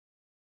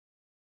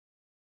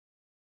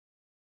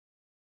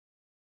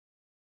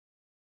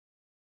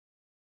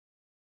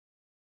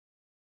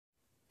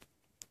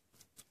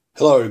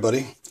Hello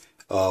everybody,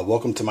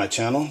 welcome to my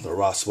channel, The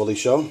Ross Willie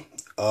Show.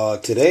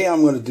 Today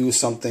I'm going to do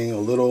something a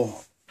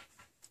little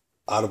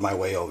out of my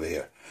way over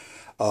here.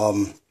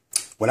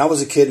 When I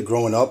was a kid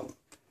growing up,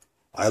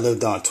 I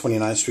lived on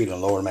 29th Street in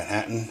Lower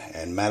Manhattan,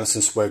 and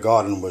Madison Square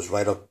Garden was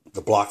right up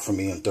the block from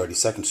me on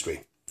 32nd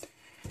Street.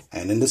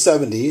 And in the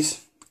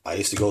 70s, I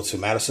used to go to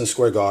Madison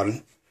Square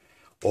Garden.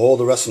 All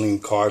the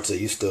wrestling cards they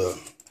used to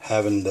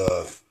have in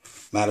the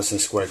Madison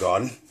Square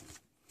Garden.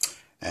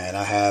 And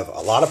I have a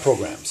lot of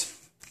programs.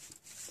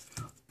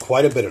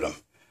 Quite a bit of them.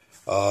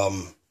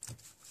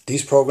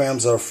 These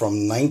programs are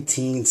from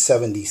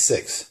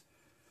 1976.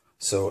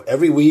 So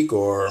every week,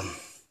 or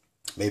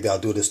maybe I'll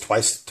do this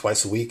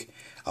twice a week,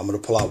 I'm going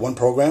to pull out one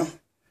program,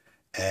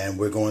 and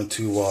we're going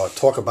to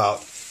talk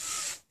about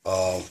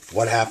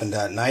what happened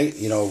that night.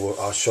 You know,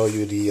 I'll show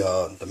you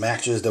the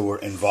matches that were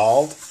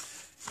involved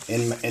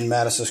in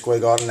Madison Square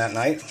Garden that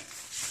night.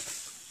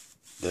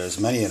 There's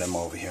many of them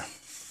over here.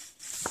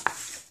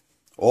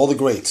 All the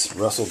greats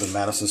wrestled in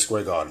Madison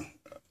Square Garden.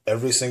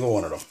 Every single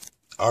one of them.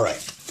 All right.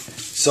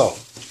 So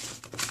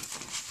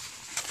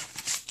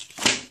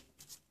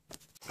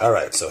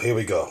here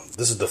we go.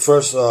 This is the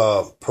first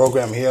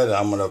program here that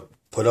I'm going to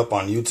put up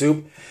on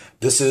YouTube.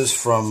 This is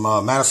from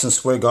Madison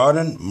Square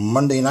Garden,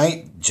 Monday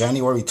night,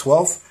 January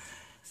 12th,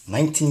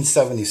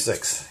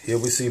 1976. Here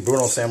we see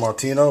Bruno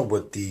Sammartino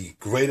with the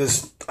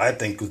greatest, I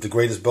think, the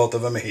greatest belt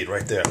ever made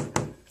right there.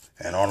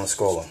 And Arnold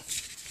Scola.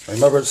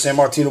 Remember,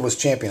 Sammartino was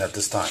champion at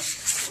this time.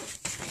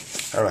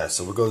 All right,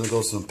 so we're going to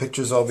go to some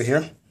pictures over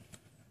here.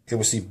 Here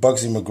we see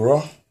Bugsy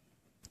McGraw.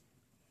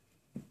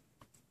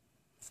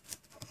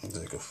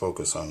 Take a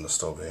focus on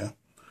this over here.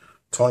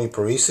 Tony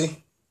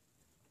Parisi.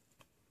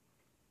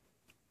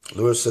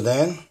 Louis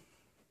Sedan.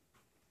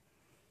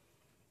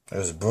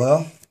 There's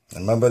Bruno.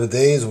 And remember the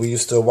days we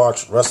used to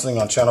watch wrestling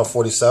on Channel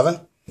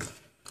 47?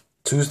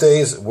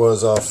 Tuesdays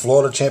was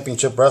Florida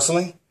Championship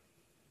Wrestling.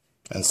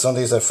 And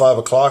Sundays at 5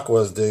 o'clock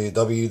was the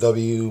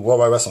WWWF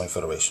Worldwide Wrestling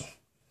Federation.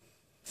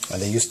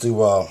 And they used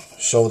to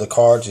show the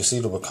cards you see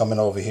that were coming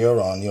over here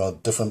on,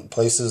 different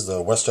places,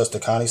 the Westchester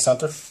County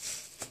Center.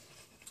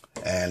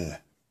 And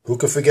who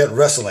could forget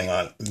wrestling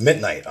on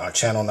midnight on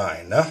Channel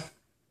 9, no?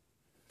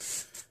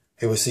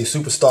 Here we see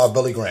Superstar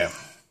Billy Graham.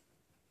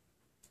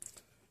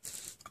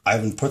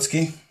 Ivan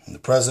Putski, the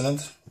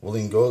president.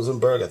 William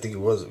Gosenberg, I think it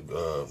was,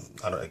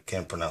 I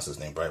can't pronounce his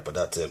name right, but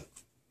that's it.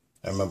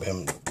 I remember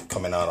him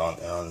coming out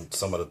on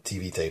some of the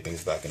TV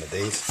tapings back in the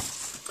days.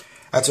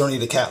 That's Ernie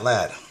the Cat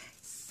Ladd.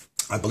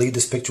 I believe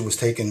this picture was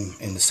taken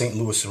in the St.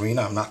 Louis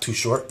Arena. I'm not too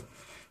sure.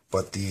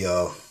 But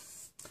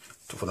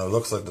when it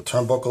looks like the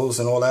turnbuckles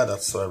and all that,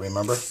 that's what I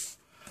remember.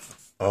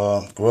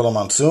 Gorilla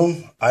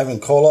Monsoon, Ivan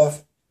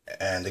Koloff,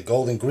 and the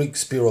Golden Greek,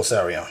 Spiro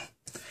Sarion.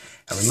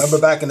 And remember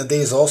back in the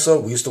days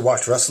also, we used to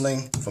watch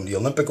wrestling from the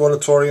Olympic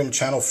Auditorium,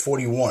 Channel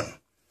 41.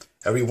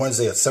 Every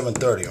Wednesday at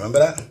 7:30. Remember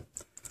that?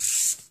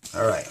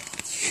 All right.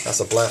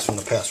 That's a blast from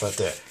the past right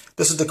there.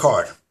 This is the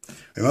card.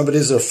 Remember,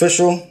 these are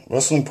official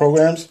wrestling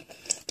programs.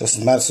 This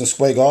is Madison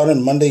Square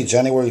Garden, Monday,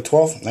 January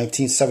 12th,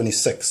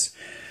 1976.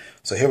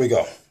 So here we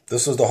go.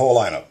 This was the whole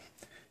lineup.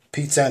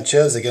 Pete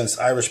Sanchez against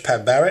Irish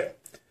Pat Barrett.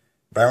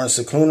 Baron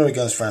Cicluna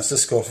against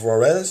Francisco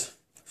Flores.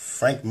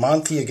 Frank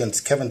Monte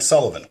against Kevin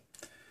Sullivan.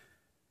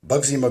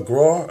 Bugsy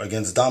McGraw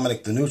against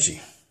Dominic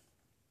DeNucci.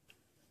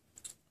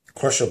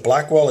 Crusher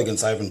Blackwell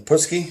against Ivan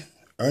Putski.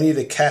 Ernie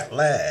the Cat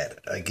Ladd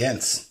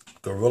against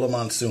Gorilla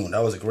Monsoon.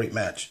 That was a great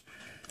match.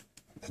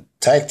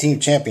 Tag Team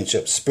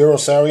Championship, Spiro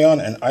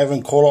Sarion and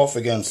Ivan Koloff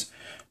against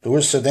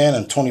Louis Sedan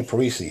and Tony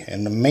Parisi.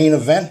 In the main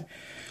event,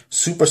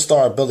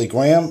 Superstar Billy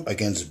Graham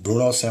against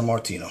Bruno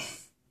Sammartino.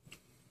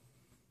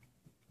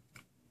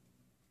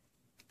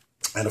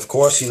 And of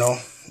course,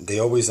 they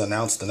always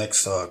announce the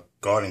next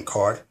Garden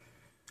card.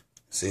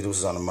 See, this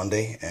was on a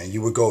Monday. And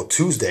you would go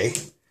Tuesday,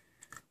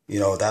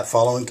 that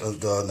following,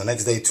 the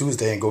next day,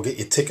 Tuesday, and go get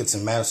your tickets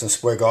in Madison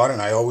Square Garden.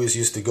 I always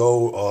used to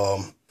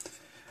go...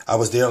 I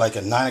was there like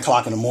at 9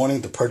 o'clock in the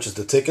morning to purchase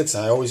the tickets,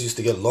 and I always used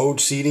to get load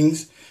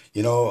seatings,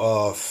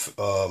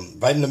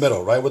 right in the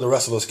middle, right where the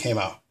wrestlers came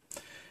out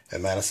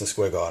at Madison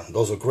Square Garden.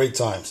 Those were great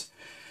times.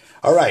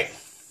 All right,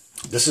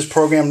 this is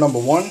program number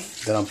 1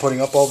 that I'm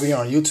putting up over here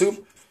on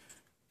YouTube.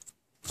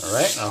 All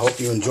right, I hope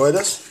you enjoy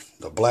this,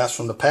 the blast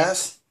from the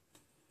past,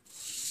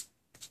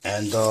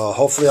 and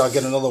hopefully I'll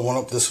get another one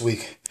up this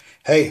week.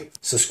 Hey,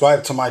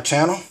 subscribe to my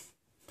channel.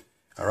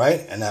 All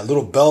right, and that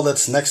little bell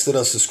that's next to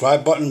the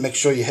subscribe button, make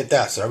sure you hit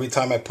that. So every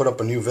time I put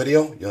up a new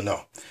video, you'll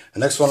know.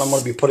 The next one I'm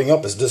going to be putting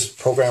up is this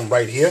program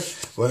right here.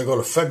 We're going to go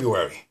to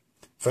February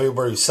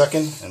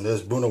 2nd, and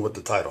there's Bruno with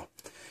the title.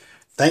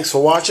 Thanks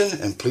for watching,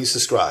 and please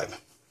subscribe.